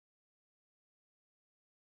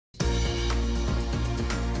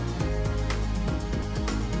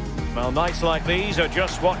Well, nights like these are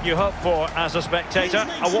just what you hope for as a spectator.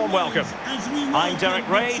 A warm welcome. I'm Derek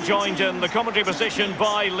Ray, joined in the commentary position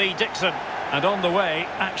by Lee Dixon. And on the way,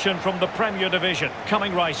 action from the Premier Division,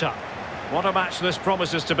 coming right up. What a match this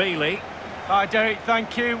promises to be, Lee. Hi Derek,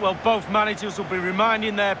 thank you. Well, both managers will be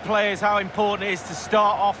reminding their players how important it is to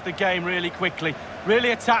start off the game really quickly.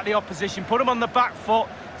 Really attack the opposition, put them on the back foot,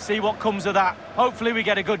 see what comes of that. Hopefully we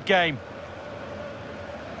get a good game.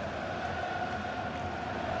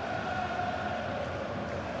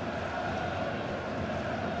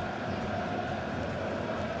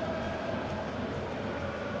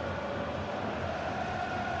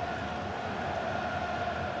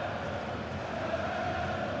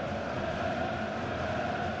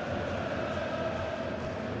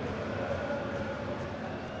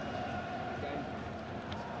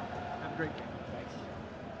 Great game. Thanks.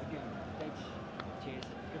 Good game. Thanks. Cheers.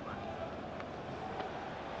 Good luck.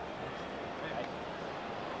 Hey.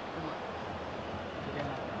 Good luck. Good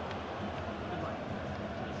luck. Good luck.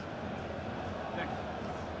 Cheers. Thanks.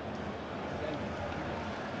 Again.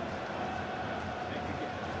 Thank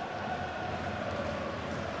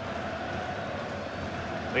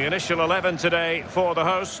you. The initial 11 today for the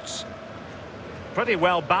hosts. Pretty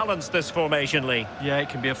well balanced, this formation, Lee. Yeah, it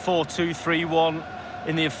can be a 4-2-3-1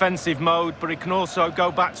 in the offensive mode, but it can also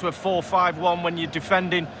go back to a 4-5-1 when you're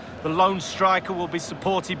defending. The lone striker will be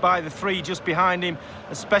supported by the three just behind him,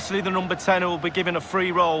 especially the number 10 who will be given a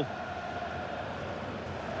free roll.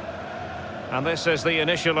 And this is the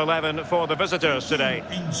initial 11 for the visitors today.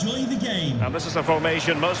 Enjoy the game. And this is a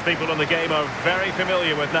formation most people in the game are very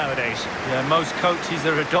familiar with nowadays. Yeah, most coaches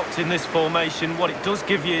are adopting this formation. What it does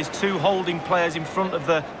give you is two holding players in front of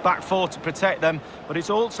the back four to protect them, but it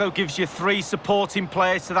also gives you three supporting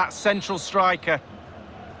players to that central striker.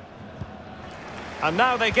 And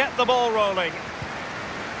now they get the ball rolling.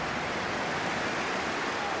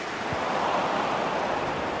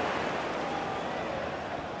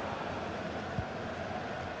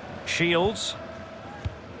 Shields.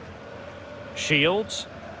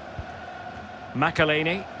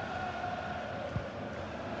 McElhaney.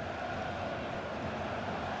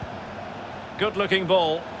 Good looking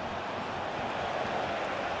ball.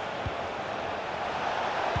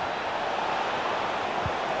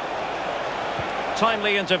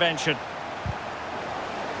 Timely intervention.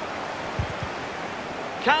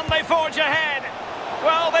 Can they forge ahead?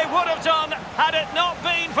 Well, they would have done had it not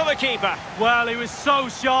been for the keeper. Well, he was so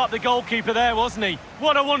sharp, the goalkeeper there, wasn't he?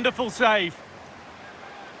 What a wonderful save.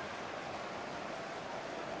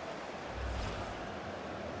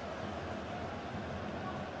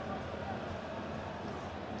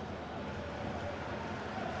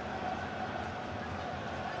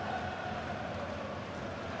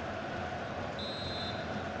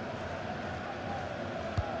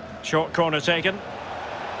 Short corner taken.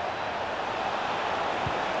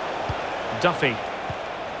 Duffy.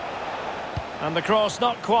 And the cross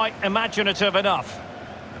not quite imaginative enough.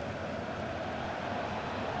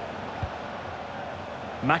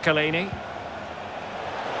 McElhaney.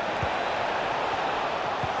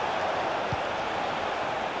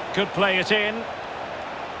 Could play it in.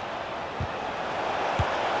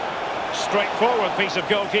 Straightforward piece of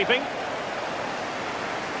goalkeeping.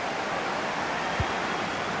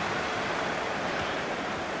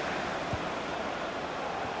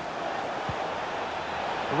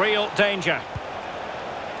 Real danger.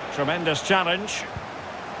 Tremendous challenge.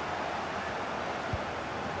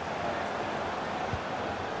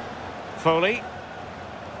 Foley.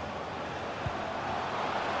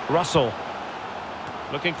 Russell.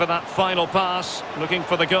 Looking for that final pass. Looking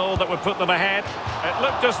for the goal that would put them ahead. It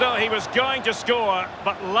looked as though he was going to score,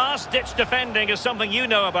 but last-ditch defending is something you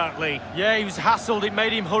know about, Lee. Yeah, he was hassled. It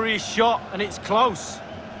made him hurry his shot, and it's close.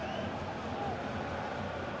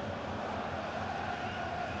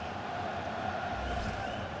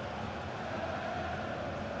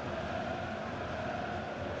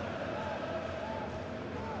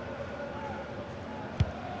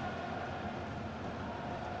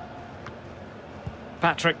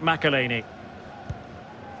 Patrick McElhaney.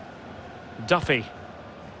 Duffy.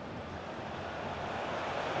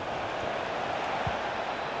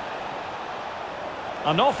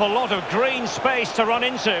 An awful lot of green space to run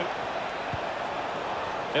into.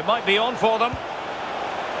 It might be on for them.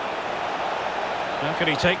 How can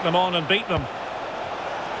he take them on and beat them?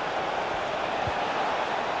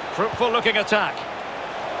 Fruitful looking attack.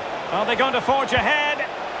 Are they going to forge ahead?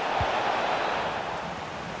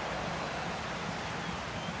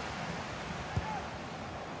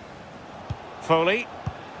 Foley.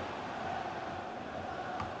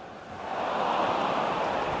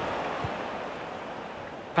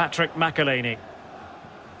 Patrick McElhaney.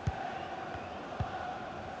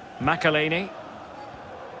 McElhaney.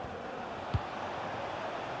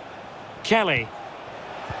 Kelly.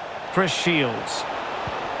 Chris Shields.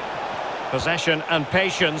 Possession and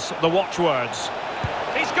patience, the watchwords.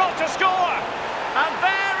 He's got to score! And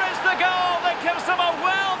there is the goal that gives them a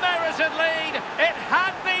well-merited lead. It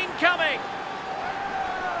had been coming.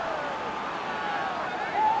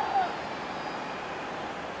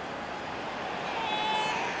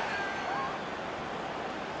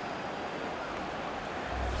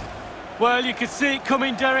 Well, you could see it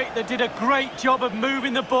coming, Derek. They did a great job of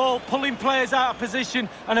moving the ball, pulling players out of position,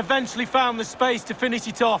 and eventually found the space to finish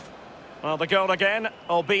it off. Well, the goal again,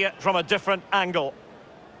 albeit from a different angle.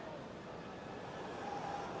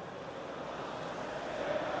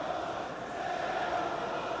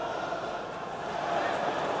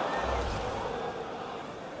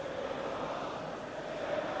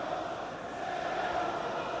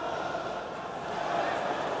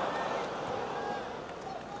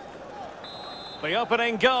 The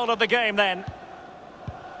opening goal of the game then.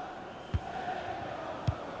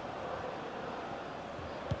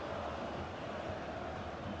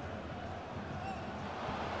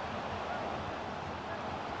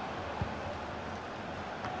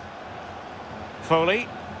 Foley.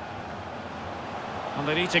 And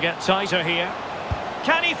they need to get tighter here.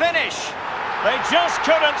 Can he finish? They just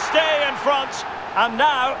couldn't stay in front. And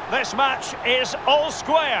now this match is all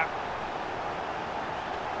square.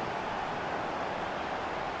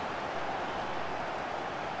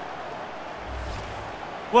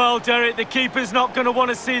 Well, Derek, the keeper's not going to want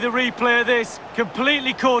to see the replay of this.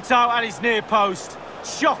 Completely caught out at his near post.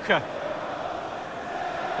 Shocker.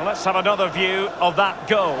 Well, let's have another view of that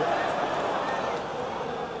goal.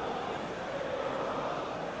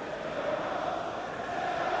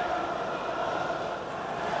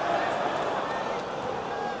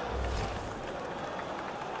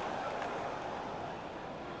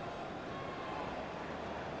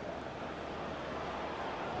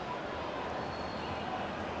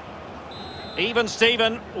 Even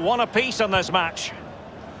Steven, one apiece in this match.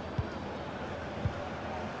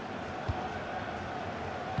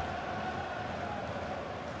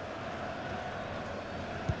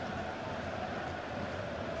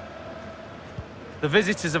 The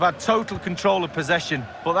visitors have had total control of possession,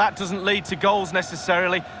 but that doesn't lead to goals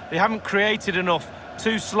necessarily. They haven't created enough.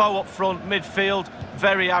 Too slow up front, midfield,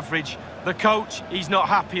 very average. The coach, he's not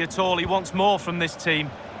happy at all. He wants more from this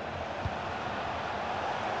team.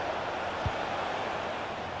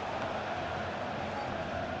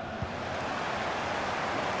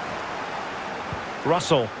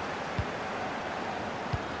 Russell.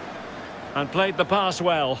 And played the pass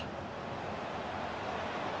well.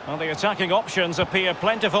 And the attacking options appear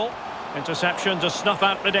plentiful. Interception to snuff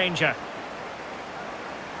out the danger.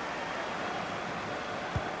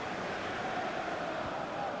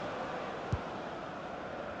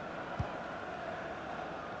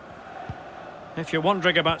 If you're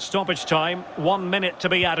wondering about stoppage time, 1 minute to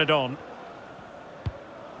be added on.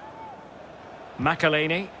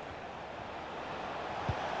 McElhaney.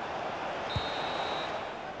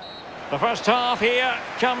 The first half here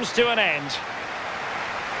comes to an end.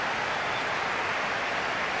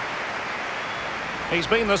 He's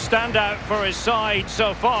been the standout for his side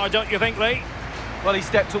so far, don't you think, Lee? Well, he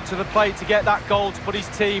stepped up to the plate to get that goal to put his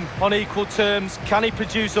team on equal terms. Can he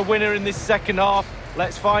produce a winner in this second half?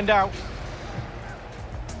 Let's find out.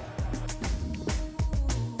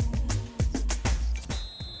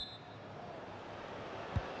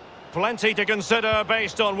 Plenty to consider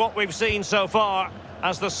based on what we've seen so far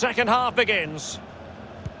as the second half begins.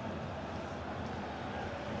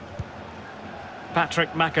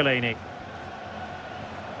 Patrick McElhaney.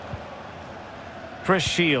 Chris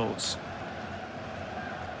Shields.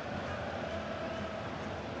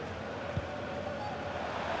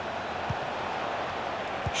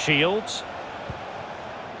 Shields.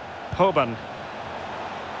 Hoban.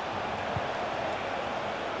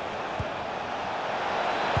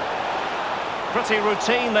 Pretty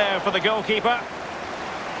routine there for the goalkeeper.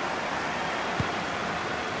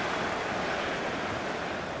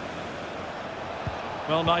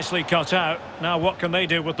 Well, nicely cut out. Now what can they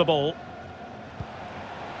do with the ball?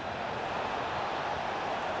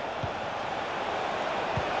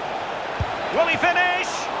 Will he finish?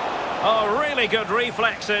 Oh, really good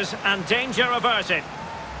reflexes and danger averted.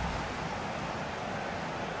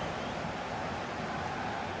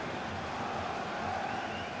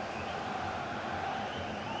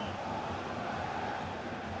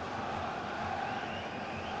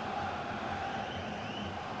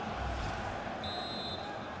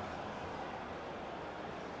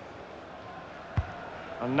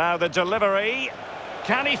 And now the delivery.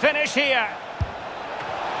 Can he finish here?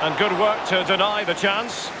 And good work to deny the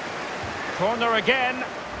chance. Corner again.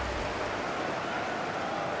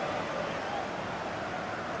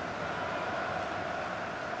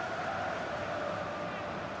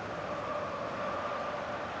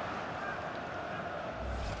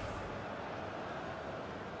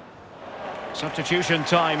 Substitution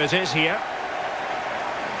time it is here.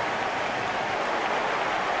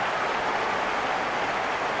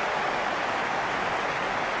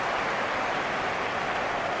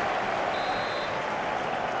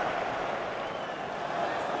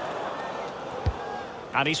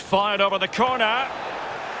 And he's fired over the corner.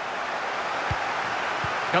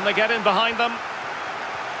 Can they get in behind them?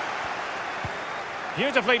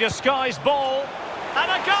 Beautifully disguised ball.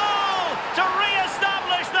 And a goal to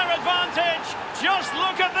re-establish their advantage. Just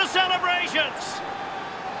look at the celebrations.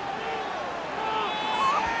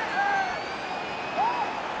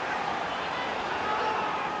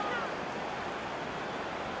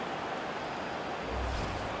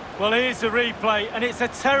 Well, here's the replay, and it's a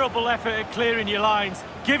terrible effort at clearing your lines,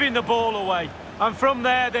 giving the ball away. And from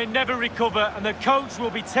there, they never recover, and the coach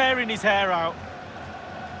will be tearing his hair out.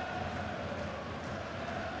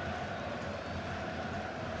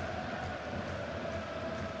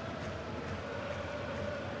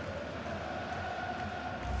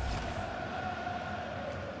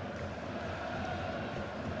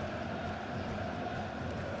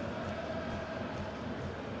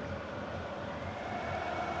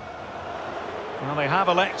 Well, they have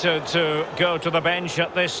elected to go to the bench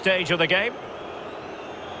at this stage of the game.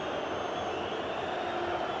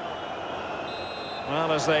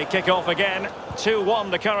 Well, as they kick off again,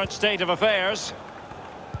 2-1 the current state of affairs.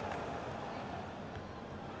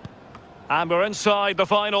 And we're inside the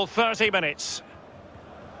final 30 minutes.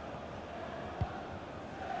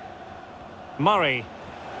 Murray.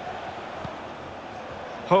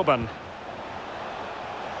 Hoban.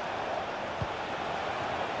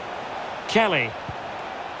 Kelly.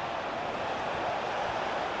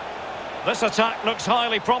 This attack looks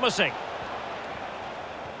highly promising.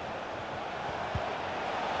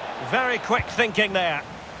 Very quick thinking there.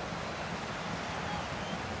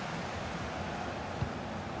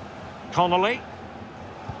 Connolly.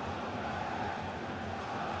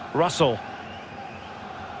 Russell.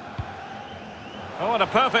 Oh, and a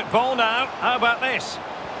perfect ball now. How about this?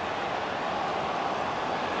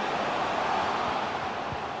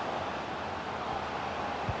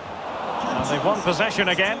 They've won possession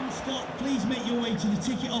again. Scott, please make your way to the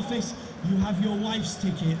ticket office. You have your wife's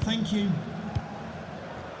ticket. Thank you.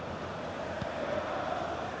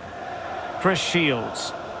 Chris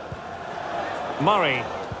Shields. Murray.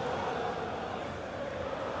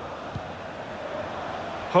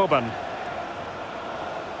 Hoban.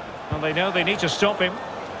 Well, they know they need to stop him.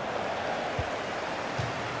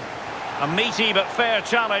 A meaty but fair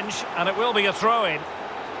challenge, and it will be a throw-in.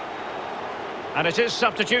 And it is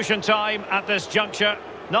substitution time at this juncture,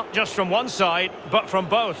 not just from one side, but from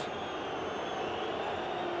both.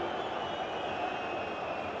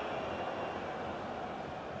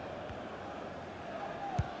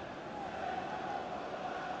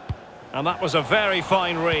 And that was a very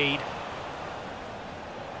fine read.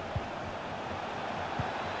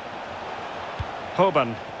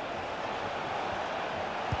 Hoban.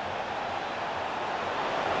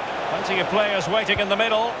 Plenty of players waiting in the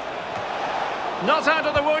middle. Not out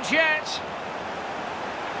of the woods yet.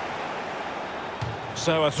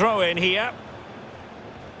 So a throw in here.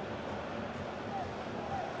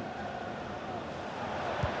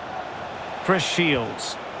 Chris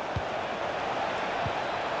Shields.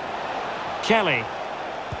 Kelly.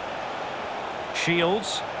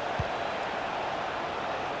 Shields.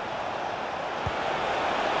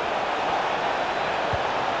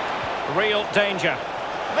 Real danger.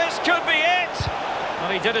 This could be it.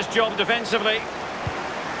 Well, he did his job defensively.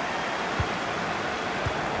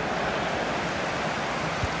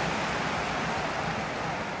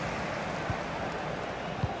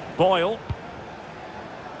 Boyle.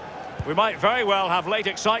 We might very well have late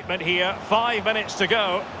excitement here. 5 minutes to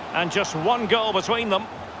go and just one goal between them.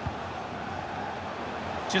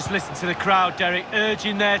 Just listen to the crowd, Derek,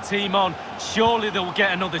 urging their team on. Surely they'll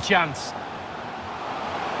get another chance.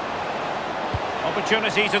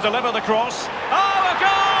 Opportunity to deliver the cross. Oh, a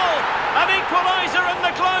goal! An equaliser in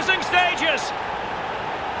the closing stages.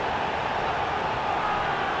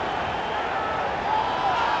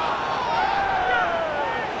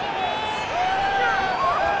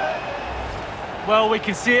 Well, we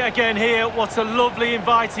can see it again here. What a lovely,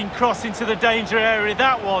 inviting cross into the danger area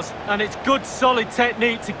that was. And it's good, solid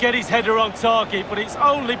technique to get his header on target, but it's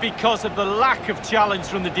only because of the lack of challenge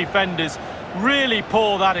from the defenders. Really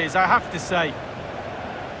poor, that is, I have to say.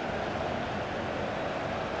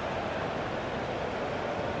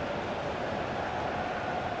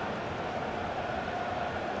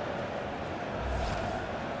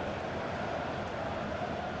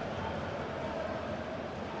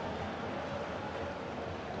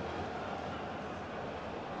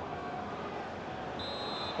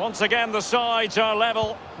 Once again, the sides are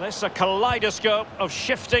level. This is a kaleidoscope of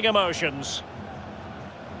shifting emotions.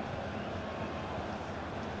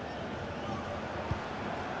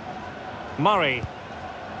 Murray.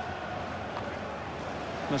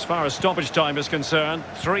 As far as stoppage time is concerned,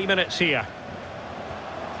 3 minutes here.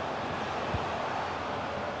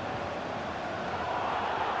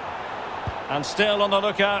 And still on the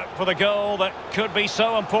lookout for the goal that could be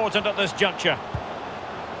so important at this juncture.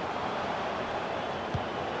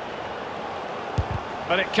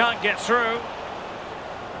 But it can't get through.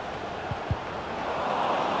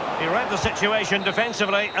 He read the situation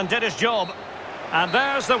defensively and did his job. And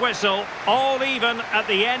there's the whistle, all even at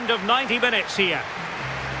the end of 90 minutes here.